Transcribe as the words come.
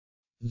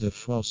The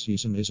fall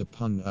season is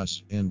upon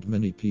us, and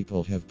many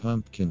people have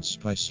pumpkin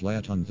spice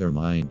latte on their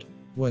mind.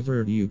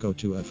 Whether you go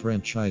to a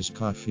franchise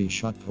coffee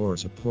shop or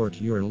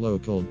support your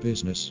local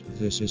business,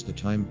 this is the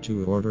time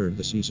to order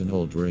the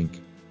seasonal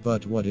drink.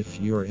 But what if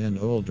you're an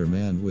older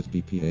man with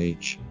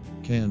BPH?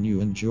 Can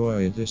you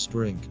enjoy this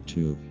drink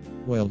too?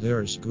 Well,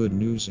 there's good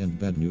news and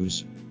bad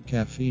news.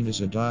 Caffeine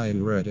is a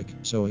diuretic,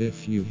 so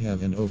if you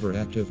have an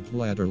overactive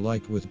bladder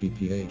like with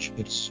BPH,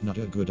 it's not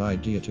a good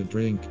idea to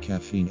drink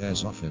caffeine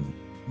as often.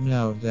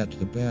 Now that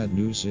the bad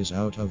news is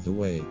out of the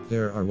way,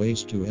 there are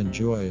ways to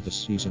enjoy the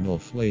seasonal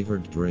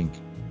flavored drink.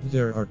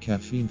 There are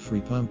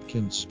caffeine-free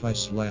pumpkin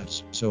spice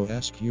lattes, so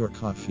ask your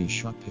coffee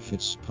shop if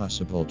it's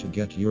possible to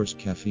get yours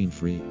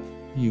caffeine-free.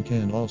 You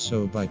can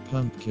also buy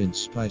pumpkin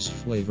spice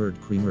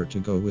flavored creamer to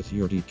go with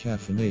your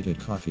decaffeinated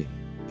coffee.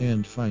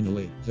 And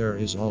finally, there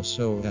is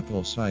also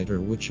apple cider,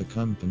 which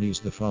accompanies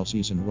the fall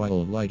season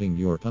while lighting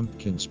your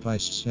pumpkin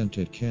spice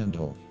scented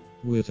candle.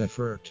 With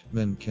effort,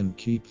 men can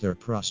keep their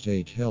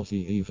prostate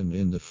healthy even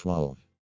in the fall.